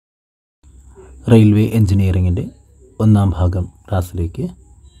Railway എഞ്ചിനീയറിംഗിൻ്റെ ഒന്നാം ഭാഗം ക്ലാസ്സിലേക്ക്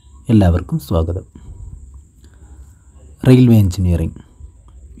എല്ലാവർക്കും സ്വാഗതം. റെയിൽവേ എഞ്ചിനീയറിംഗ്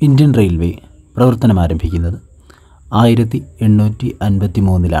ഇന്ത്യൻ റെയിൽവേ പ്രവർത്തനം ആരംഭിക്കുന്നത്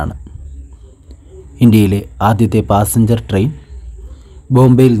 1853 ഇന്ത്യയിലെ ആദ്യത്തെ പാസഞ്ചർ ട്രെയിൻ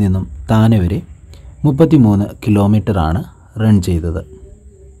ബോംബെയിൽ നിന്നും താനെ വരെ 33 കിലോമീറ്ററാണ് റൺ ചെയ്തത്.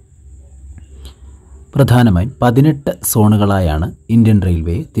 പ്രധാനമായും 18 സോണുകളായാണ് ഇന്ത്യൻ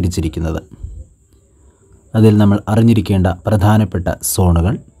റെയിൽവേയെ തിരിച്ചിരിക്കുന്നത്. അതിൽ നമ്മൾ അറിഞ്ഞിരിക്കേണ്ട പ്രധാനപ്പെട്ട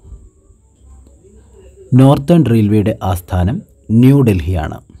സോണുകൾ: നോർത്തേൺ റെയിൽവേയുടെ ആസ്ഥാനം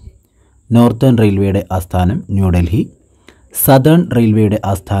ന്യൂഡൽഹിയാണ്. നോർത്തേൺ റെയിൽവേയുടെ ആസ്ഥാനം ന്യൂഡൽഹി. സദേൺ റെയിൽവേയുടെ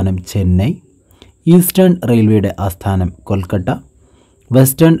ആസ്ഥാനം ചെന്നൈ. ഈസ്റ്റേൺ റെയിൽവേയുടെ ആസ്ഥാനം കൊൽക്കത്ത.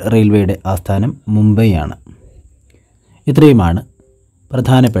 വെസ്റ്റേൺ റെയിൽവേയുടെ ആസ്ഥാനം മുംബൈയാണ്. ഇത്രയുമാണ്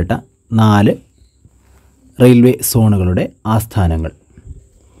പ്രധാനപ്പെട്ട 4 റെയിൽവേ സോണുകളുടെ ആസ്ഥാനങ്ങൾ.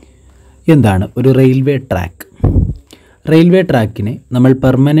 എന്താണ് ഒരു റെയിൽവേ ട്രാക്ക്? റെയിൽവേ ട്രാക്കിനെ നമ്മൾ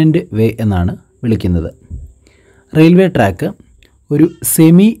പെർമനൻ്റ് വേ എന്നാണ് വിളിക്കുന്നത്. റെയിൽവേ ട്രാക്ക് ഒരു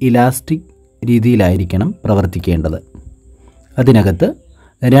സെമി ഇലാസ്റ്റിക് രീതിയിലായിരിക്കണം പ്രവർത്തിക്കേണ്ടത്. അതിനകത്ത്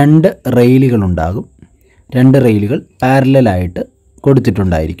 2 റെയിലുകളുണ്ടാകും. 2 റെയിലുകൾ പാരലലായിട്ട്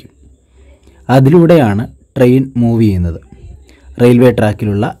കൊടുത്തിട്ടുണ്ടായിരിക്കും. അതിലൂടെയാണ് ട്രെയിൻ മൂവ് ചെയ്യുന്നത്. റെയിൽവേ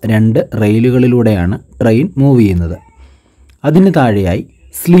ട്രാക്കിലുള്ള 2 റെയിലുകളിലൂടെയാണ് ട്രെയിൻ മൂവ് ചെയ്യുന്നത്. അതിന് താഴെയായി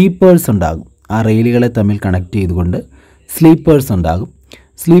സ്ലീപ്പേഴ്സ് ഉണ്ടാകും. ആ റെയിലുകളെ തമ്മിൽ കണക്ട് ചെയ്തുകൊണ്ട് സ്ലീപ്പേഴ്സ് ഉണ്ടാകും.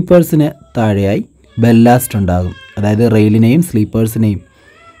 സ്ലീപ്പേഴ്സിന് താഴെയായി ബെല്ലാസ്റ്റ് ഉണ്ടാകും. അതായത് റെയിലിനെയും സ്ലീപ്പേഴ്സിനെയും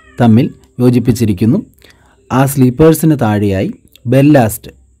തമ്മിൽ യോജിപ്പിച്ചിരിക്കുന്നു. ആ സ്ലീപ്പേഴ്സിന് താഴെയായി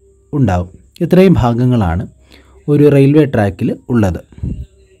ബെല്ലാസ്റ്റ് ഉണ്ടാകും. ഇത്രയും ഭാഗങ്ങളാണ് ഒരു റെയിൽവേ ട്രാക്കിൽ ഉള്ളത്.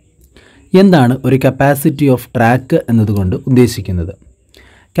 എന്താണ് ഒരു കപ്പാസിറ്റി ഓഫ് ട്രാക്ക് എന്നതുകൊണ്ട് ഉദ്ദേശിക്കുന്നത്?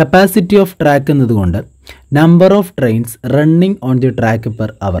 കപ്പാസിറ്റി ഓഫ് ട്രാക്ക് എന്നതുകൊണ്ട് number of trains running on the track per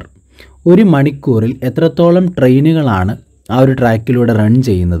hour. ഒരു മണിക്കൂറിൽ എത്രത്തോളം ട്രെയിനുകളാണ് ആ ഒരു ട്രാക്കിലൂടെ റൺ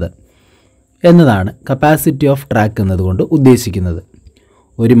ചെയ്യുന്നത് എന്നതാണ് കപ്പാസിറ്റി ഓഫ് ട്രാക്ക് എന്നതുകൊണ്ട് ഉദ്ദേശിക്കുന്നത്.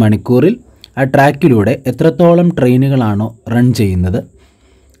 ഒരു മണിക്കൂറിൽ ആ ട്രാക്കിലൂടെ എത്രത്തോളം ട്രെയിനുകളാണോ റൺ ചെയ്യുന്നത്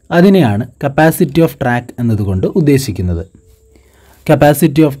അതിനെയാണ് കപ്പാസിറ്റി ഓഫ് ട്രാക്ക് എന്നതുകൊണ്ട് ഉദ്ദേശിക്കുന്നത്.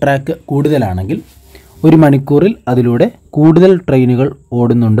 കപ്പാസിറ്റി ഓഫ് ട്രാക്ക് കൂടുതലാണെങ്കിൽ ഒരു മണിക്കൂറിൽ അതിലൂടെ കൂടുതൽ ട്രെയിനുകൾ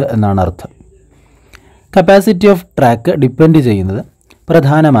ഓടുന്നുണ്ട് എന്നാണ് അർത്ഥം. കപ്പാസിറ്റി ഓഫ് ട്രാക്ക് ഡിപ്പെൻഡ് ചെയ്യുന്നത്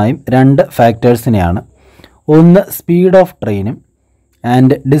പ്രധാനമായും 2 ഫാക്ടേഴ്സിനെയാണ്. ഒന്ന് സ്പീഡ് ഓഫ് ട്രെയിനും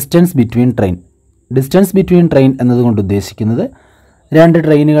and distance between train. Distance between train എന്നതുകൊണ്ട് ഉദ്ദേശിക്കുന്നത് 2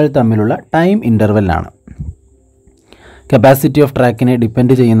 ട്രെയിനുകൾ തമ്മിലുള്ള ടൈം ഇൻ്റർവെല്ലാണ്. കപ്പാസിറ്റി ഓഫ് ട്രാക്കിനെ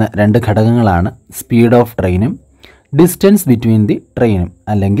ഡിപ്പെൻഡ് ചെയ്യുന്ന 2 ഘടകങ്ങളാണ് സ്പീഡ് ഓഫ് ട്രെയിനും ഡിസ്റ്റൻസ് ബിറ്റ്വീൻ ദി ട്രെയിനും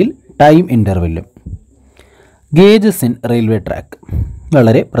അല്ലെങ്കിൽ time ഇൻ്റർവെല്ലും. Gauges in railway track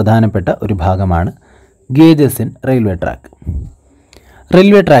വളരെ പ്രധാനപ്പെട്ട ഒരു ഭാഗമാണ്. Gauges in railway track.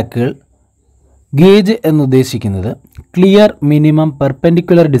 Railway ട്രാക്കുകൾ gauge എന്നുദ്ദേശിക്കുന്നത് clear minimum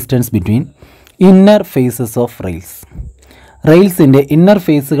perpendicular distance between inner faces of rails. റെയിൽസിൻ്റെ inner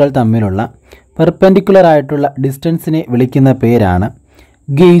ഫേസുകൾ തമ്മിലുള്ള പെർപെൻഡിക്കുലർ ആയിട്ടുള്ള ഡിസ്റ്റൻസിനെ വിളിക്കുന്ന പേരാണ്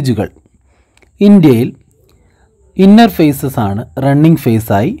ഗേജുകൾ. ഇന്ത്യയിൽ ഇന്നർ ഫേസസ് ആണ് റണ്ണിംഗ്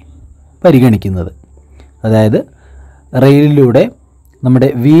ഫേസായി പരിഗണിക്കുന്നത്. അതായത് റെയിലിലൂടെ നമ്മുടെ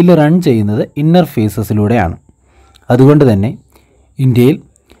വീല് റൺ ചെയ്യുന്നത് ഇന്നർ ഫേസസിലൂടെയാണ്. അതുകൊണ്ട് തന്നെ ഇന്ത്യയിൽ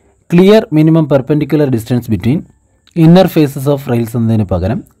clear minimum perpendicular distance between inner faces of rails എന്നതിന്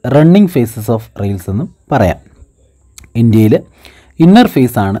പകരം റണ്ണിംഗ് ഫേസസ് ഓഫ് റെയിൽസ് എന്നും പറയാം. ഇന്ത്യയിൽ ഇന്നർ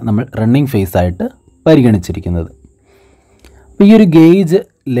ഫേസാണ് നമ്മൾ റണ്ണിംഗ് ഫേസായിട്ട് പരിഗണിച്ചിരിക്കുന്നത്. അപ്പോൾ ഈ ഒരു ഗേജ്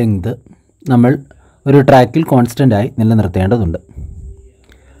ലെങ്ത് നമ്മൾ ഒരു ട്രാക്കിൽ കോൺസ്റ്റൻ്റായി നിലനിർത്തേണ്ടതുണ്ട്.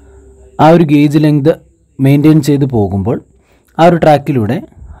 ആ ഒരു ഗേജ് ലെങ്ത് മെയിൻറ്റെയിൻ ചെയ്ത് പോകുമ്പോൾ ആ ഒരു ട്രാക്കിലൂടെ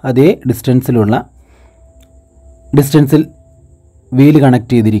അതേ ഡിസ്റ്റൻസിൽ വീല്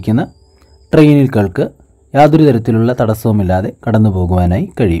കണക്ട് ചെയ്തിരിക്കുന്ന ട്രെയിനുകൾക്ക് യാതൊരു തരത്തിലുള്ള തടസ്സവുമില്ലാതെ കടന്നു പോകുവാനായി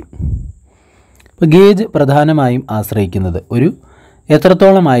കഴിയും. അപ്പോൾ ഗേജ് പ്രധാനമായും ആശ്രയിക്കുന്നത്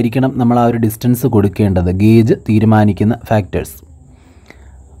എത്രത്തോളം ആയിരിക്കണം നമ്മൾ ആ ഒരു ഡിസ്റ്റൻസ് കൊടുക്കേണ്ടത്. ഗേജ് തീരുമാനിക്കുന്ന ഫാക്ടേഴ്സ്: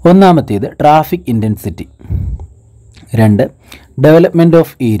 ഒന്നാമത്തേത് traffic intensity, 2 development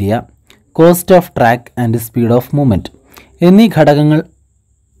of area, cost of track and speed of movement എന്നീ ഘടകങ്ങൾ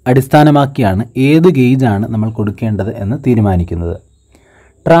അടിസ്ഥാനമാക്കിയാണ് ഏത് ഗേജാണ് നമ്മൾ കൊടുക്കേണ്ടത് എന്ന് തീരുമാനിക്കുന്നത്.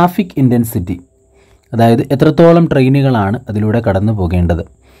 ട്രാഫിക് ഇൻറ്റൻസിറ്റി അതായത് എത്രത്തോളം ട്രെയിനുകളാണ് അതിലൂടെ കടന്നു പോകേണ്ടത്,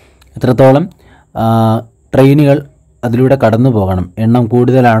 എത്രത്തോളം ട്രെയിനുകൾ അതിലൂടെ കടന്നു പോകണം, എണ്ണം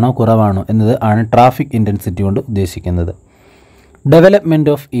കൂടുതലാണോ കുറവാണോ എന്നത് ആണ് ട്രാഫിക് ഇൻറ്റൻസിറ്റി കൊണ്ട് ഉദ്ദേശിക്കുന്നത്.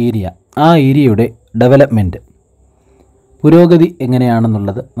 ഡെവലപ്മെൻറ്റ് ഓഫ് ഏരിയ, ആ ഏരിയയുടെ ഡെവലപ്മെൻറ്റ് പുരോഗതി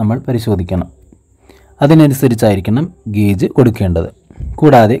എങ്ങനെയാണെന്നുള്ളത് നമ്മൾ പരിശോധിക്കണം. അതിനനുസരിച്ചായിരിക്കണം ഗേജ് കൊടുക്കേണ്ടത്.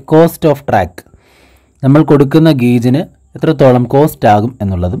 കൂടാതെ കോസ്റ്റ് ഓഫ് ട്രാക്ക്, നമ്മൾ കൊടുക്കുന്ന ഗേജിന് എത്രത്തോളം കോസ്റ്റ് ആകും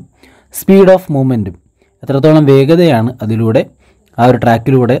എന്നുള്ളതും സ്പീഡ് ഓഫ് മൂവ്മെൻറ്റും എത്രത്തോളം വേഗതയാണ് അതിലൂടെ ആ ഒരു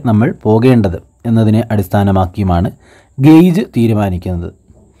ട്രാക്കിലൂടെ നമ്മൾ പോകേണ്ടത് എന്നതിനെ അടിസ്ഥാനമാക്കിയുമാണ് ഗേജ് തീരുമാനിക്കുന്നത്.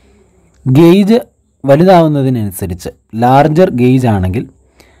 ഗേജ് വലുതാവുന്നതിനനുസരിച്ച് ലാർജർ ഗേജ് ആണെങ്കിൽ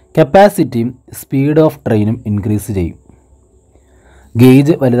കപ്പാസിറ്റിയും സ്പീഡ് ഓഫ് ട്രെയിനും ഇൻക്രീസ് ചെയ്യും.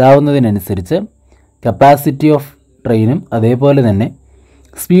 ഗേജ് വലുതാവുന്നതിനനുസരിച്ച് കപ്പാസിറ്റി ഓഫ് ട്രെയിനും അതേപോലെ തന്നെ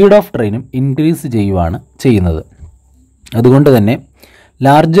സ്പീഡ് ഓഫ് ട്രെയിനും ഇൻക്രീസ് ചെയ്യുവാണ് ചെയ്യുന്നത്. അതുകൊണ്ട് തന്നെ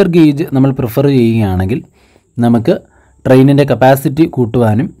ലാർജർ ഗേജ് നമ്മൾ പ്രിഫർ ചെയ്യുകയാണെങ്കിൽ നമുക്ക് ട്രെയിനിൻ്റെ കപ്പാസിറ്റി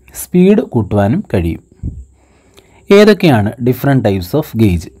കൂട്ടുവാനും സ്പീഡ് കൂട്ടുവാനും കഴിയും. ഏതൊക്കെയാണ് different types of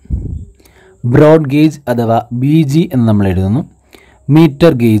gauge? Broad gauge അഥവാ BG എന്ന് നമ്മൾ എഴുതുന്നു,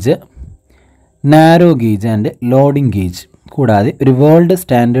 metre gauge, narrow gauge and loading gauge, കൂടാതെ ഒരു വേൾഡ്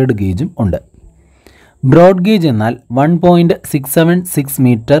സ്റ്റാൻഡേർഡ് ഗേജും ഉണ്ട്. ബ്രോഡ് ഗേജ് എന്നാൽ 1.676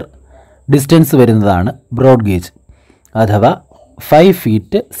 മീറ്റർ ഡിസ്റ്റൻസ് വരുന്നതാണ് ബ്രോഡ് ഗേജ് അഥവാ 5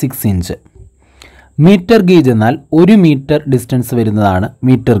 ഫീറ്റ് 6 ഇഞ്ച്. മീറ്റർ ഗേജ് എന്നാൽ 1 മീറ്റർ ഡിസ്റ്റൻസ് വരുന്നതാണ്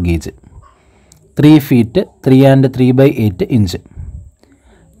metre gauge 3 feet 3 3/8 inch.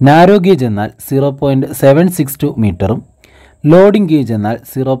 Narrow gauge എന്നാൽ 0.762 മീറ്ററും ലോഡിംഗ് ഗേജ് എന്നാൽ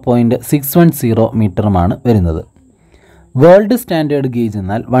 0.610 മീറ്ററുമാണ് വരുന്നത്. വേൾഡ് സ്റ്റാൻഡേർഡ് ഗേജ്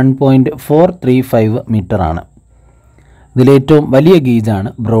എന്നാൽ 1.435 മീറ്ററാണ്. ഇതിലേറ്റവും വലിയ ഗേജാണ്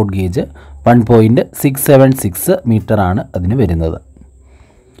ബ്രോഡ് ഗേജ്, 1.676 മീറ്ററാണ് അതിന് വരുന്നത്.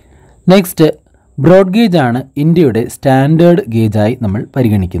 നെക്സ്റ്റ്, ബ്രോഡ് ഗേജാണ് ഇന്ത്യയുടെ സ്റ്റാൻഡേർഡ് ഗേജായി നമ്മൾ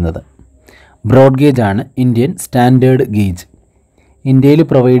പരിഗണിക്കുന്നത്. Broad ഗേജാണ് Indian standard gauge. ഇന്ത്യയിൽ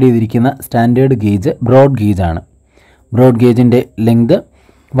പ്രൊവൈഡ് ചെയ്തിരിക്കുന്ന standard gauge broad ഗേജാണ്. Broad ഗേജിൻ്റെ length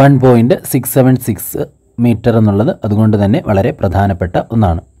 1.676 metre എന്നുള്ളത് അതുകൊണ്ട് തന്നെ വളരെ പ്രധാനപ്പെട്ട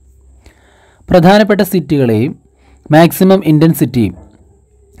ഒന്നാണ്. പ്രധാനപ്പെട്ട സിറ്റികളെയും മാക്സിമം ഇൻറ്റൻസിറ്റിയും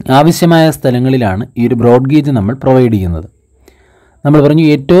ആവശ്യമായ സ്ഥലങ്ങളിലാണ് ഈ ഒരു ബ്രോഡ് ഗേജ് നമ്മൾ പ്രൊവൈഡ് ചെയ്യുന്നത്. നമ്മൾ പറഞ്ഞു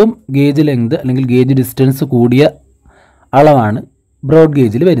ഏറ്റവും ഗേജ് ലെങ്ത് അല്ലെങ്കിൽ ഗേജ് ഡിസ്റ്റൻസ് കൂടിയ അളവാണ് ബ്രോഡ്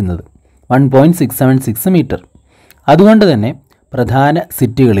ഗേജിൽ വരുന്നത് 1.676 മീറ്റർ. അതുകൊണ്ട് തന്നെ പ്രധാന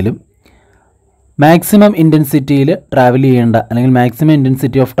സിറ്റികളിലും മാക്സിമം ഇൻറ്റൻസിറ്റിയിൽ ട്രാവൽ ചെയ്യേണ്ട അല്ലെങ്കിൽ മാക്സിമം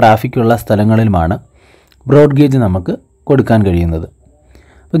ഇൻറ്റൻസിറ്റി ഓഫ് ട്രാഫിക് ഉള്ള സ്ഥലങ്ങളിലുമാണ് ബ്രോഡ് ഗേജ് നമുക്ക് കൊടുക്കാൻ കഴിയുന്നത്.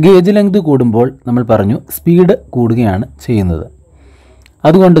 അപ്പോൾ ഗേജ് ലെങ്ത് കൂടുമ്പോൾ നമ്മൾ പറഞ്ഞു സ്പീഡ് കൂടുകയാണ് ചെയ്യുന്നത്.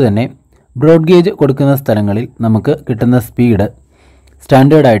 അതുകൊണ്ട് തന്നെ ബ്രോഡ് ഗേജ് കൊടുക്കുന്ന സ്ഥലങ്ങളിൽ നമുക്ക് കിട്ടുന്ന സ്പീഡ്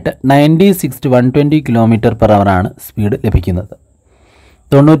സ്റ്റാൻഡേർഡായിട്ട് 96-120 km/h ആണ് സ്പീഡ് ലഭിക്കുന്നത്.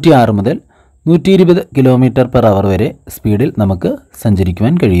 96 മുതൽ 120 km/h വരെ സ്പീഡിൽ നമുക്ക്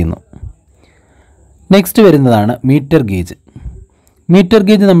സഞ്ചരിക്കുവാൻ കഴിയുന്നു. നെക്സ്റ്റ് വരുന്നതാണ് മീറ്റർ ഗേജ്. മീറ്റർ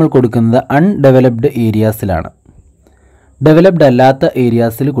ഗേജ് നമ്മൾ കൊടുക്കുന്നത് അൺഡെവലപ്ഡ് ഏരിയാസിലാണ്. ഡെവലപ്ഡ് അല്ലാത്ത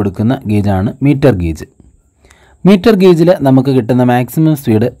ഏരിയാസിൽ കൊടുക്കുന്ന ഗേജാണ് മീറ്റർ ഗേജ്. മീറ്റർ ഗേജിൽ നമുക്ക് കിട്ടുന്ന മാക്സിമം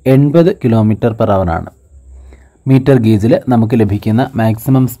സ്പീഡ് 80 km/h ആണ്. മീറ്റർ ഗേജിൽ നമുക്ക് ലഭിക്കുന്ന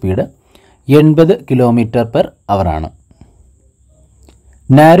മാക്സിമം സ്പീഡ് 80 km/h ആണ്.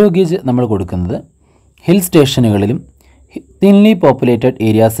 നാരോ ഗേജ് നമ്മൾ കൊടുക്കുന്നത് ഹിൽ സ്റ്റേഷനുകളിലും തിൻലി പോപ്പുലേറ്റഡ്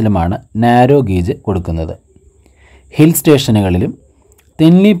ഏരിയാസിലുമാണ് നാരോ ഗേജ് കൊടുക്കുന്നത്. ഹിൽ സ്റ്റേഷനുകളിലും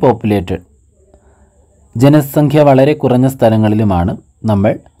തിൻലി പോപ്പുലേറ്റഡ് ജനസംഖ്യ വളരെ കുറഞ്ഞ സ്ഥലങ്ങളിലുമാണ്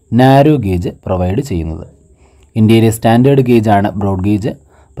നമ്മൾ നാരോ ഗേജ് പ്രൊവൈഡ് ചെയ്യുന്നത്. ഇന്ത്യയിലെ സ്റ്റാൻഡേർഡ് ഗേജാണ് ബ്രോഡ് ഗേജ്.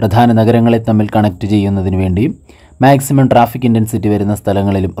 പ്രധാന നഗരങ്ങളെ തമ്മിൽ കണക്ട് ചെയ്യുന്നതിന് വേണ്ടിയും മാക്സിമം ട്രാഫിക് ഇൻറ്റൻസിറ്റി വരുന്ന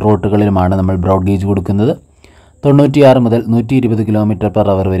സ്ഥലങ്ങളിലും റൂട്ടുകളിലുമാണ് നമ്മൾ ബ്രോഡ് ഗേജ് കൊടുക്കുന്നത്. 96 മുതൽ 120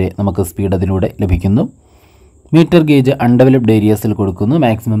 km/h വരെ നമുക്ക് സ്പീഡ് അതിലൂടെ ലഭിക്കുന്നു. മീറ്റർ ഗേജ് അൺഡെവലപ്ഡ് ഏരിയാസിൽ കൊടുക്കുന്നു.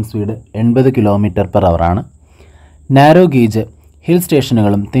 മാക്സിമം സ്പീഡ് 80 km/h ആണ്. നാരോ ഗേജ് ഹിൽ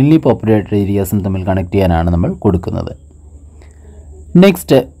സ്റ്റേഷനുകളും തിൻലി പോപ്പുലേറ്റഡ് ഏരിയാസും തമ്മിൽ കണക്ട് ചെയ്യാനാണ് നമ്മൾ കൊടുക്കുന്നത്.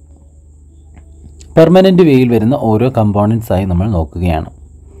 നെക്സ്റ്റ്, പെർമനൻറ്റ് വേയിൽ വരുന്ന ഓരോ കമ്പോണൻസായി നമ്മൾ നോക്കുകയാണ്.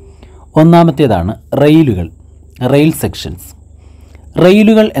 ഒന്നാമത്തേതാണ് റെയിലുകൾ, റെയിൽ സെക്ഷൻസ്.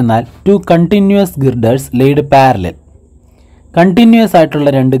 റെയിലുകൾ എന്നാൽ 2 കണ്ടിന്യൂസ് ഗിർഡേഴ്സ് ലെയ്ഡ് പാരലൽ. കണ്ടിന്യൂസ് ആയിട്ടുള്ള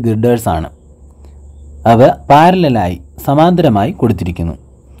 2 ഗിർഡേഴ്സാണ്. അവ പാരലലായി സമാന്തരമായി കൊടുത്തിരിക്കുന്നു.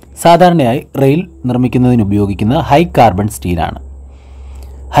 സാധാരണയായി റെയിൽ നിർമ്മിക്കുന്നതിന് ഉപയോഗിക്കുന്നത് ഹൈ കാർബൺ സ്റ്റീലാണ്.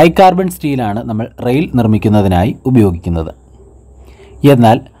 ഹൈ കാർബൺ സ്റ്റീലാണ് നമ്മൾ റെയിൽ നിർമ്മിക്കുന്നതിനായി ഉപയോഗിക്കുന്നത്.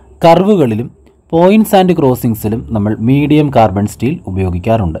 എന്നാൽ കർവുകളിലും പോയിൻറ്റ്സ് ആൻഡ് ക്രോസിങ്സിലും നമ്മൾ മീഡിയം കാർബൺ സ്റ്റീൽ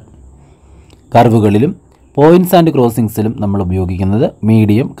ഉപയോഗിക്കാറുണ്ട്. കർവുകളിലും പോയിൻറ്റ്സ് ആൻഡ് ക്രോസിങ്സിലും നമ്മൾ ഉപയോഗിക്കുന്നത്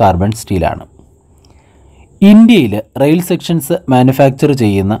മീഡിയം കാർബൺ സ്റ്റീലാണ്. ഇന്ത്യയിൽ റെയിൽ സെക്ഷൻസ് മാനുഫാക്ചർ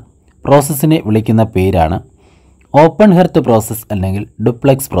ചെയ്യുന്ന പ്രോസസ്സിനെ വിളിക്കുന്ന പേരാണ് ഓപ്പൺ ഹെർത്ത് പ്രോസസ്സ് അല്ലെങ്കിൽ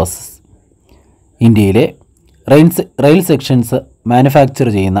ഡുപ്ലെക്സ് പ്രോസസ്സ്. ഇന്ത്യയിലെ റെയിൽ സെക്ഷൻസ് മാനുഫാക്ചർ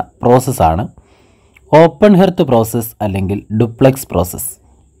ചെയ്യുന്ന പ്രോസസ്സാണ് ഓപ്പൺ ഹെർത്ത് പ്രോസസ്സ് അല്ലെങ്കിൽ ഡുപ്ലെക്സ് പ്രോസസ്സ്.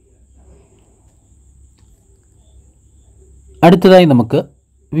 അടുത്തതായി നമുക്ക്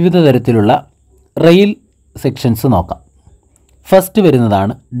വിവിധ തരത്തിലുള്ള റെയിൽ സെക്ഷൻസ് നോക്കാം. ഫസ്റ്റ്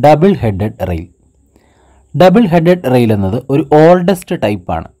വരുന്നതാണ് double headed rail. Double headed rail എന്നത് ഒരു ഓൾഡസ്റ്റ്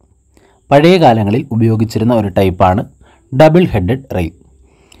ടൈപ്പാണ്. പഴയ കാലങ്ങളിൽ ഉപയോഗിച്ചിരുന്ന ഒരു ടൈപ്പാണ് ഡബിൾ ഹെഡഡ് റെയിൽ.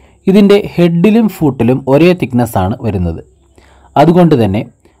 ഇതിൻ്റെ ഹെഡിലും ഫൂട്ടിലും ഒരേ തിക്നെസ്സാണ് വരുന്നത്. അതുകൊണ്ട് തന്നെ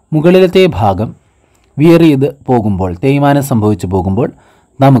മുകളിലത്തെ ഭാഗം വിയർ ചെയ്ത് പോകുമ്പോൾ, തേയ്മാനം സംഭവിച്ചു പോകുമ്പോൾ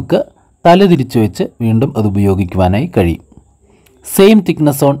നമുക്ക് തലതിരിച്ചു വെച്ച് വീണ്ടും അത് ഉപയോഗിക്കുവാനായി കഴിയും. Same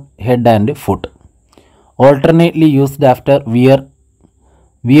thickness on head and foot. Alternately used after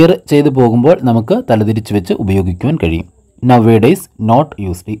wear ചെയ്ത് പോകുമ്പോൾ നമുക്ക് തലതിരിച്ചു വെച്ച് ഉപയോഗിക്കുവാൻ കഴിയും. നൗവേഡേയ്സ് നോട്ട്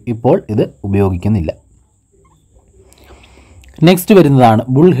യൂസ്ഡ്. ഇപ്പോൾ ഇത് ഉപയോഗിക്കുന്നില്ല. നെക്സ്റ്റ് വരുന്നതാണ്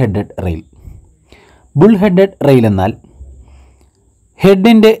bull headed rail. Bull headed rail എന്നാൽ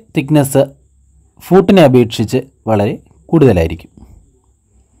ഹെഡിൻ്റെ തിക്നെസ് ഫൂട്ടിനെ അപേക്ഷിച്ച് വളരെ കൂടുതലായിരിക്കും.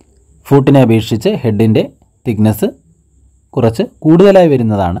 ഫൂട്ടിനെ അപേക്ഷിച്ച് ഹെഡിൻ്റെ തിക്നെസ് കുറച്ച് കൂടുതലായി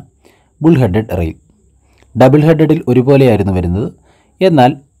വരുന്നതാണ് ബുൾ ഹെഡഡ് റെയിൽ. ഡബിൾ ഹെഡഡിൽ ഒരുപോലെയായിരുന്നു വരുന്നത്.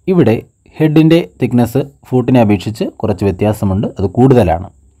 എന്നാൽ ഇവിടെ ഹെഡിൻ്റെ തിക്നെസ് ഫൂട്ടിനെ അപേക്ഷിച്ച് കുറച്ച് വ്യത്യാസമുണ്ട്, അത് കൂടുതലാണ്.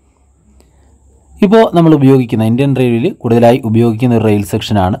 ഇപ്പോൾ നമ്മൾ ഉപയോഗിക്കുന്ന ഇന്ത്യൻ റെയിൽവേയിൽ കൂടുതലായി ഉപയോഗിക്കുന്ന ഒരു റെയിൽ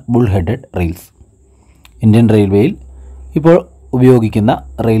സെക്ഷനാണ് ബുൾ ഹെഡഡ് റെയിൽസ്. ഇന്ത്യൻ റെയിൽവേയിൽ ഇപ്പോൾ ഉപയോഗിക്കുന്ന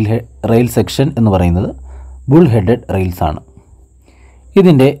റെയിൽ സെക്ഷൻ എന്ന് പറയുന്നത് ബുൾ ഹെഡഡ് റെയിൽസ് ആണ്.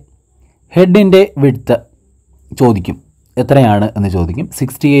 ഇതിൻ്റെ ഹെഡിൻ്റെ വിഡ്ത്ത് ചോദിക്കും, എത്രയാണ് എന്ന് ചോദിക്കും.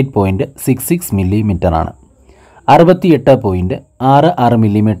 68.66 മില്ലിമീറ്റർ ആണ്. 68.66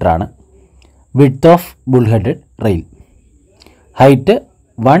 മില്ലിമീറ്റർ ആണ് width of bull headed rail. Height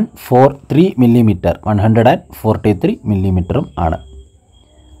 143 millimetre, 143 മില്ലിമീറ്ററും ആണ്.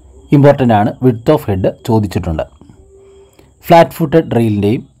 ഇമ്പോർട്ടൻ്റ് ആണ്. വിഡ്ത്ത് ഓഫ് ഹെഡ് ചോദിച്ചിട്ടുണ്ട്. ഫ്ലാറ്റ് ഫുട്ടഡ്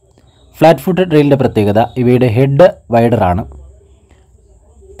റെയിലിൻ്റെ പ്രത്യേകത ഇവയുടെ ഹെഡ് വൈഡറാണ്.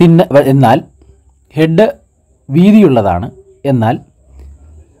 എന്നാൽ ഹെഡ് വീതിയുള്ളതാണ്. എന്നാൽ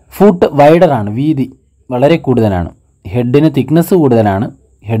ഫുട്ട് വൈഡറാണ്, വീതി വളരെ കൂടുതലാണ്. ഹെഡിന് തിക്നെസ് കൂടുതലാണ്.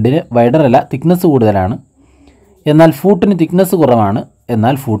 ഹെഡിന് വൈഡറല്ല, തിക്നെസ് കൂടുതലാണ്. എന്നാൽ ഫൂട്ടിന് തിക്നെസ് കുറവാണ്.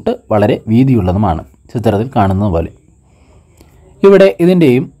 എന്നാൽ ഫൂട്ട് വളരെ വീതിയുള്ളതുമാണ്, ചിത്രത്തിൽ കാണുന്നത് പോലെ. ഇവിടെ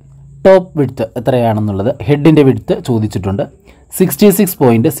ഇതിൻ്റെയും ടോപ്പ് വിഡ്ത്ത് എത്രയാണെന്നുള്ളത്, ഹെഡിൻ്റെ വിഡ്ത്ത് ചോദിച്ചിട്ടുണ്ട്.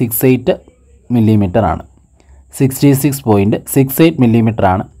 66.68 മില്ലിമീറ്റർ ആണ്. 66.68 മില്ലിമീറ്റർ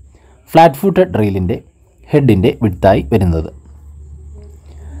ആണ് ഫ്ലാറ്റ് ഫുട്ടഡ് റെയിലിൻ്റെ ഹെഡിൻ്റെ വിഡ്ത്തായി വരുന്നത്.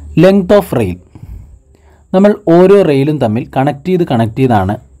 Length of rail. നമ്മൾ ഓരോ റെയിലും തമ്മിൽ കണക്ട്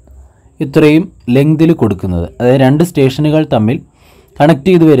ചെയ്താണ് ഇത്രയും ലെങ്തിൽ കൊടുക്കുന്നത്. അതായത് രണ്ട് സ്റ്റേഷനുകൾ തമ്മിൽ കണക്ട്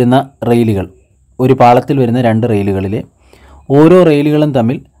ചെയ്ത് വരുന്ന റെയിലുകൾ, ഒരു പാളത്തിൽ വരുന്ന രണ്ട് റെയിലുകളിലെ ഓരോ റെയിലുകളും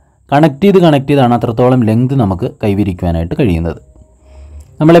തമ്മിൽ കണക്ട് ചെയ്താണ് അത്രത്തോളം ലെങ്ത് നമുക്ക് കൈവരിക്കുവാനായിട്ട് കഴിയുന്നത്.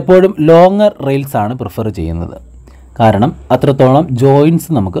 നമ്മളെപ്പോഴും ലോങ്ങർ റെയിൽസ് ആണ് പ്രിഫർ ചെയ്യുന്നത്. കാരണം അത്രത്തോളം ജോയിൻസ്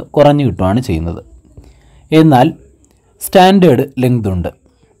നമുക്ക് കുറഞ്ഞു കിട്ടുകയാണ് ചെയ്യുന്നത്. എന്നാൽ സ്റ്റാൻഡേർഡ് ലെങ്ത് ഉണ്ട്.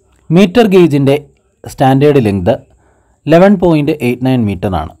 മീറ്റർ ഗേജിൻ്റെ സ്റ്റാൻഡേർഡ് ലെങ്ത് 11.89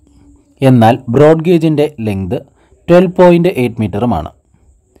 മീറ്റർ ആണ്. എന്നാൽ broad ഗേജിൻ്റെ length 12.8 മീറ്ററുമാണ്.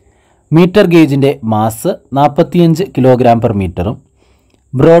 Metre ഗേജിൻ്റെ mass 45 kilogram per മീറ്ററും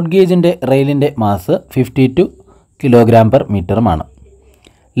broad ഗേജിൻ്റെ റെയിലിൻ്റെ mass 52 kilogram per മീറ്ററുമാണ്.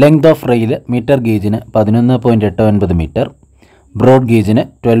 Length of rail metre ഗേജിന് 11.89 metre, broad ഗേജിന്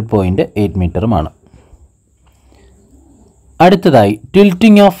 12.8 മീറ്ററുമാണ്. അടുത്തതായി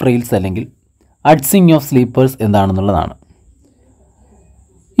ടിൽറ്റിംഗ് ഓഫ് റെയിൽസ് അല്ലെങ്കിൽ അഡ്സിങ് ഓഫ് സ്ലീപ്പേഴ്സ് എന്താണെന്നുള്ളതാണ്.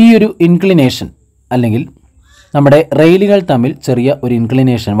 ഈ ഒരു ഇൻക്ലിനേഷൻ അല്ലെങ്കിൽ നമ്മുടെ റെയിലുകൾ തമ്മിൽ ചെറിയ ഒരു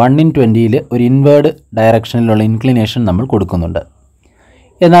ഇൻക്ലിനേഷൻ 1/20 ഒരു ഇൻവേർഡ് ഡയറക്ഷനിലുള്ള ഇൻക്ലിനേഷൻ നമ്മൾ കൊടുക്കുന്നുണ്ട്.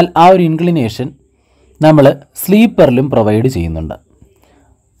 എന്നാൽ ആ ഒരു ഇൻക്ലിനേഷൻ നമ്മൾ സ്ലീപ്പറിലും പ്രൊവൈഡ് ചെയ്യുന്നുണ്ട്.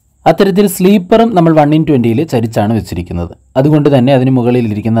 അത്തരത്തിൽ സ്ലീപ്പറും നമ്മൾ 1/20 ചരിച്ചാണ് വെച്ചിരിക്കുന്നത്. അതുകൊണ്ട് തന്നെ അതിന്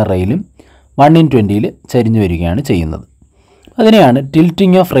മുകളിലിരിക്കുന്ന റെയിലും 1/20 ചരിഞ്ഞു വരികയാണ് ചെയ്യുന്നത്. അതിനെയാണ്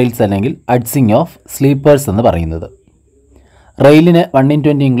ടിൽറ്റിംഗ് ഓഫ് റെയിൽസ് അല്ലെങ്കിൽ അഡ്സിങ് ഓഫ് സ്ലീപ്പേഴ്സ് എന്ന് പറയുന്നത്. റെയിലിന്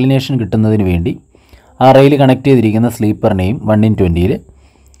 1/20 ഇൻക്ലിനേഷൻ കിട്ടുന്നതിന് വേണ്ടി ആ റെയിൽ കണക്ട് ചെയ്തിരിക്കുന്ന സ്ലീപ്പറിനെയും 1/20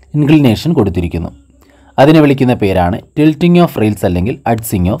 ഇൻക്ലിനേഷൻ കൊടുത്തിരിക്കുന്നു. അതിനെ വിളിക്കുന്ന പേരാണ് ടിൽറ്റിംഗ് ഓഫ് റെയിൽസ് അല്ലെങ്കിൽ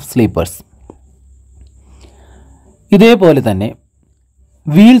അഡ്സിങ് ഓഫ് സ്ലീപ്പേഴ്സ്. ഇതേപോലെ തന്നെ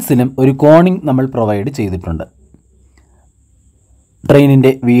വീൽസിനും ഒരു കോണിംഗ് നമ്മൾ പ്രൊവൈഡ് ചെയ്തിട്ടുണ്ട്.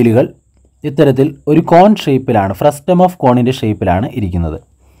 ട്രെയിനിൻ്റെ വീലുകൾ ഇത്തരത്തിൽ ഒരു കോൺ ഷേപ്പിലാണ്, ഫ്രസ്റ്റം ഓഫ് കോണിൻ്റെ ഷേപ്പിലാണ് ഇരിക്കുന്നത്.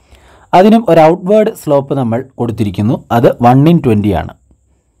 അതിനും ഒരു ഔട്ട്വേർഡ് സ്ലോപ്പ് നമ്മൾ കൊടുത്തിരിക്കുന്നു. അത് 1/20 ആണ്.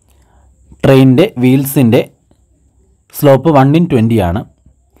 ട്രെയിനിൻ്റെ വീൽസിൻ്റെ സ്ലോപ്പ് 1/20 ആണ്.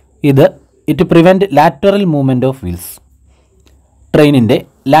 It prevent lateral movement of wheels. ട്രെയിനിൻ്റെ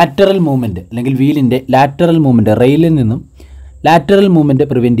ലാറ്ററൽ മൂവ്മെൻറ്റ് അല്ലെങ്കിൽ വീലിൻ്റെ ലാറ്ററൽ മൂവ്മെൻറ്റ്, റെയിലിൽ നിന്നും ലാറ്ററൽ മൂവ്മെൻറ്റ്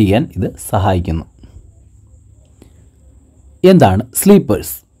പ്രിവെൻറ്റ് ചെയ്യാൻ ഇത് സഹായിക്കുന്നു. എന്താണ്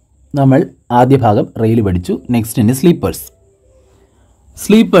സ്ലീപ്പേഴ്സ്? നമ്മൾ ആദ്യ ഭാഗം റെയിൽ പഠിച്ചു. Next sleepers.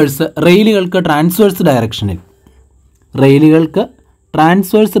 സ്ലീപ്പേഴ്സ് റെയിലുകൾക്ക് ട്രാൻസ്വേഴ്സ് ഡയറക്ഷനിൽ റെയിലുകൾക്ക്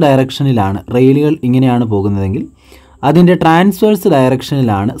ട്രാൻസ്വേഴ്സ് ഡയറക്ഷനിലാണ്, റെയിലുകൾ ഇങ്ങനെയാണ് പോകുന്നതെങ്കിൽ അതിൻ്റെ ട്രാൻസ്വേഴ്സ്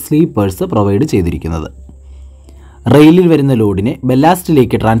ഡയറക്ഷനിലാണ് സ്ലീപ്പേഴ്സ് പ്രൊവൈഡ് ചെയ്തിരിക്കുന്നത്. റെയിലിൽ വരുന്ന ലോഡിനെ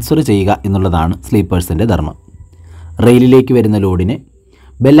ബെല്ലാസ്റ്റിലേക്ക് ട്രാൻസ്ഫർ ചെയ്യുക എന്നുള്ളതാണ് സ്ലീപ്പേഴ്സിൻ്റെ ധർമ്മം. റെയിലിലേക്ക് വരുന്ന ലോഡിനെ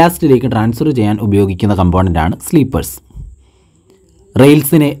ബെല്ലാസ്റ്റിലേക്ക് ട്രാൻസ്ഫർ ചെയ്യാൻ ഉപയോഗിക്കുന്ന കമ്പോണൻ്റാണ് സ്ലീപ്പേഴ്സ്.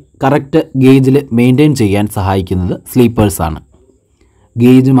 റെയിൽസിനെ കറക്റ്റ് ഗേജിൽ മെയിൻറ്റെയിൻ ചെയ്യാൻ സഹായിക്കുന്നത് സ്ലീപ്പേഴ്സാണ്.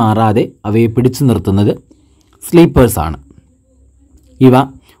 ഗേജ് മാറാതെ അവയെ പിടിച്ചു നിർത്തുന്നത് സ്ലീപ്പേഴ്സാണ്. ഇവ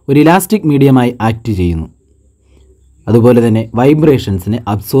ഒരു ഇലാസ്റ്റിക് മീഡിയമായി ആക്ട് ചെയ്യുന്നു. അതുപോലെ തന്നെ വൈബ്രേഷൻസിനെ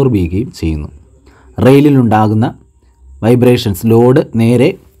അബ്സോർബ് ചെയ്യുകയും ചെയ്യുന്നു. റെയിലിലുണ്ടാകുന്ന വൈബ്രേഷൻസ്, ലോഡ് നേരെ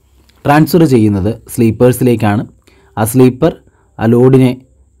ട്രാൻസ്ഫർ ചെയ്യുന്നത് സ്ലീപ്പേഴ്സിലേക്കാണ്. ആ സ്ലീപ്പർ ആ ലോഡിനെ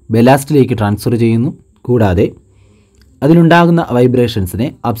ബെല്ലാസ്റ്റിലേക്ക് ട്രാൻസ്ഫർ ചെയ്യുന്നു. കൂടാതെ അതിലുണ്ടാകുന്ന വൈബ്രേഷൻസിനെ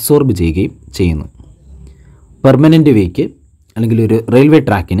അബ്സോർബ് ചെയ്യുകയും ചെയ്യുന്നു. പെർമനൻ്റ് വേക്ക് അല്ലെങ്കിൽ ഒരു റെയിൽവേ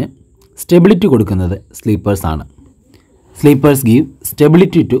ട്രാക്കിന് സ്റ്റെബിലിറ്റി കൊടുക്കുന്നത് സ്ലീപ്പേഴ്സാണ്. Sleepers give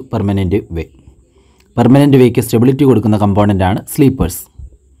stability to permanent way. Permanent wake stability കൊടുക്കുന്ന കമ്പോണൻ്റാണ് സ്ലീപ്പേഴ്സ്.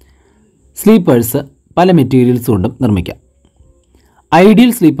 സ്ലീപ്പേഴ്സ് പല മെറ്റീരിയൽസ് കൊണ്ടും നിർമ്മിക്കാം.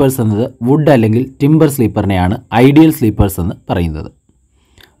 ഐഡിയൽ സ്ലീപ്പേഴ്സ് എന്നത് വുഡ് അല്ലെങ്കിൽ ടിമ്പർ സ്ലീപ്പറിനെയാണ് ഐഡിയൽ സ്ലീപ്പേഴ്സ് എന്ന് പറയുന്നത്.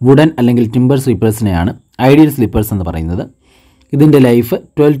 വുഡൻ അല്ലെങ്കിൽ ടിമ്പർ സ്ലീപ്പേഴ്സിനെയാണ് ഐഡിയൽ സ്ലീപ്പേഴ്സ് എന്ന് പറയുന്നത്. ഇതിൻ്റെ ലൈഫ്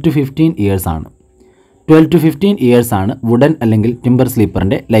 12 to 15 ഇയേഴ്സ് ആണ്. 12 to 15 ഇയേഴ്സ് ആണ് വുഡൻ അല്ലെങ്കിൽ timber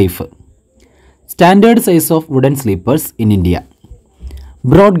സ്ലീപ്പറിൻ്റെ life. Standard size of wooden sleepers in India.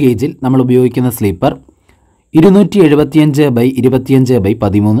 Broad ഗേജിൽ നമ്മൾ ഉപയോഗിക്കുന്ന സ്ലീപ്പർ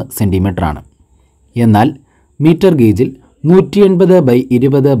 275/25/13 സെൻറ്റിമീറ്റർ ആണ്. എന്നാൽ മീറ്റർ ഗേജിൽ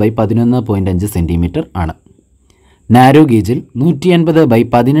 180/20/11.5 സെൻറ്റിമീറ്റർ ആണ്. നാരോ ഗേജിൽ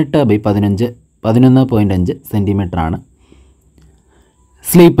 180/18/11.5 സെൻറ്റിമീറ്റർ ആണ്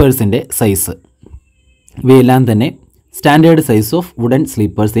സ്ലീപ്പേഴ്സിൻ്റെ സൈസ്. ഇവയെല്ലാം തന്നെ standard size of wooden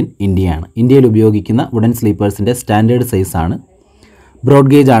sleepers in ഇന്ത്യയാണ്. ഇന്ത്യയിൽ ഉപയോഗിക്കുന്ന വുഡൻ സ്ലീപ്പേഴ്സിൻ്റെ സ്റ്റാൻഡേർഡ് സൈസാണ്.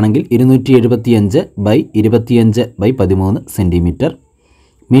 ബ്രോഡ് ഗേജ് ആണെങ്കിൽ 275/25/13 സെൻറ്റിമീറ്റർ.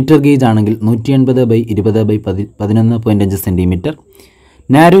 മീറ്റർ ഗേജ് ആണെങ്കിൽ 180/20/11.5 സെൻറ്റിമീറ്റർ.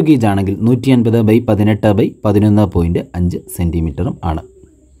 നാരോ ഗേജ് ആണെങ്കിൽ 180/18/11.5 സെൻറ്റിമീറ്ററും ആണ്.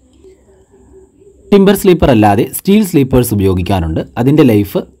 ടിമ്പർ സ്ലീപ്പർ അല്ലാതെ സ്റ്റീൽ സ്ലീപ്പേഴ്സ് ഉപയോഗിക്കാറുണ്ട്. അതിൻ്റെ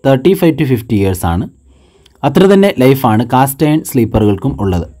ലൈഫ് 35 to 50 ഇയേഴ്സ് ആണ്. അത്ര തന്നെ ലൈഫാണ് കാസ്റ്റ് അയൺ സ്ലീപ്പറുകൾക്കും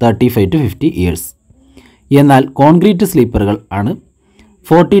ഉള്ളത്, 35 to 50 ഇയേഴ്സ്. എന്നാൽ കോൺക്രീറ്റ് സ്ലീപ്പറുകൾ ആണ്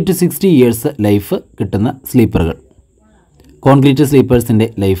 40 to 60 ഇയേഴ്സ് ലൈഫ് കിട്ടുന്ന സ്ലീപ്പറുകൾ. കോൺക്രീറ്റ് സ്ലീപ്പേഴ്സിൻ്റെ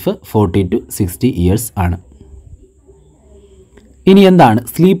ലൈഫ് 40 to 60 ഇയേഴ്സ് ആണ്. ഇനി എന്താണ്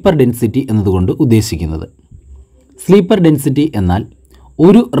സ്ലീപ്പർ ഡെൻസിറ്റി എന്നതുകൊണ്ട് ഉദ്ദേശിക്കുന്നത്? സ്ലീപ്പർ ഡെൻസിറ്റി എന്നാൽ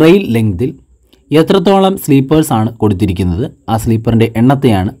ഒരു റെയിൽ ലെങ്തിൽ എത്രത്തോളം സ്ലീപ്പേഴ്സ് ആണ് കൊടുത്തിരിക്കുന്നത് ആ സ്ലീപ്പറിൻ്റെ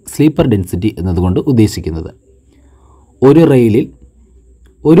എണ്ണത്തെയാണ് സ്ലീപ്പർ ഡെൻസിറ്റി എന്നതുകൊണ്ട് ഉദ്ദേശിക്കുന്നത്. ഒരു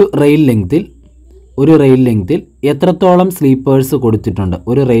റെയിൽ ലെങ്തിൽ എത്രത്തോളം സ്ലീപ്പേഴ്സ് കൊടുത്തിട്ടുണ്ട്,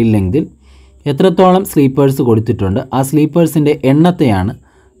 ഒരു റെയിൽ ലെങ്തിൽ എത്രത്തോളം സ്ലീപ്പേഴ്സ് കൊടുത്തിട്ടുണ്ട് ആ സ്ലീപ്പേഴ്സിൻ്റെ എണ്ണത്തെയാണ്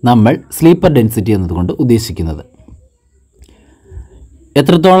നമ്മൾ സ്ലീപ്പർ ഡെൻസിറ്റി എന്നതുകൊണ്ട് ഉദ്ദേശിക്കുന്നത്.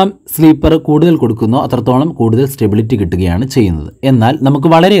 എത്രത്തോളം സ്ലീപ്പർ കൂടുതൽ കൊടുക്കുന്നോ അത്രത്തോളം കൂടുതൽ സ്റ്റെബിലിറ്റി കിട്ടുകയാണ് ചെയ്യുന്നത്. എന്നാൽ നമുക്ക്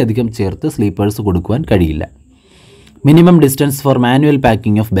വളരെയധികം ചേർത്ത് സ്ലീപ്പേഴ്സ് കൊടുക്കുവാൻ കഴിയില്ല. Minimum distance four manual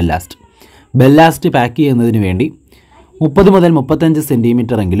packing of ballast pack ചെയ്യുന്നതിന് വേണ്ടി 30 മുതൽ 35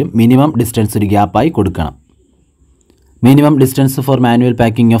 സെൻറ്റിമീറ്റർ എങ്കിലും മിനിമം ഡിസ്റ്റൻസ് ഒരു ഗ്യാപ്പായി കൊടുക്കണം. Minimum distance four manual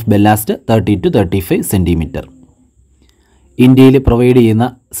packing of ballast 30 to 35 centimetre. ഇന്ത്യയിൽ പ്രൊവൈഡ് ചെയ്യുന്ന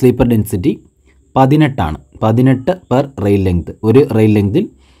സ്ലീപ്പർ ഡെൻസിറ്റി 18 ആണ്. 18 പെർ റെയിൽ ലെങ്ത്. ഒരു റെയിൽ ലെങ്തിൽ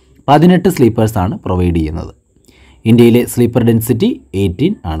 18 സ്ലീപ്പേഴ്സാണ് പ്രൊവൈഡ് ചെയ്യുന്നത്. ഇന്ത്യയിലെ സ്ലീപ്പർ ഡെൻസിറ്റി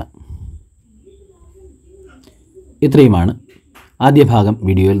 18 ആണ്. ഇത്രയുമാണ് ആദ്യ ഭാഗം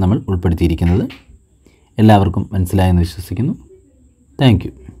വീഡിയോയിൽ നമ്മൾ ഉൾപ്പെടുത്തിയിരിക്കുന്നത്. എല്ലാവർക്കും മനസ്സിലായെന്ന് വിശ്വസിക്കുന്നു. Thank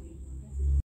you.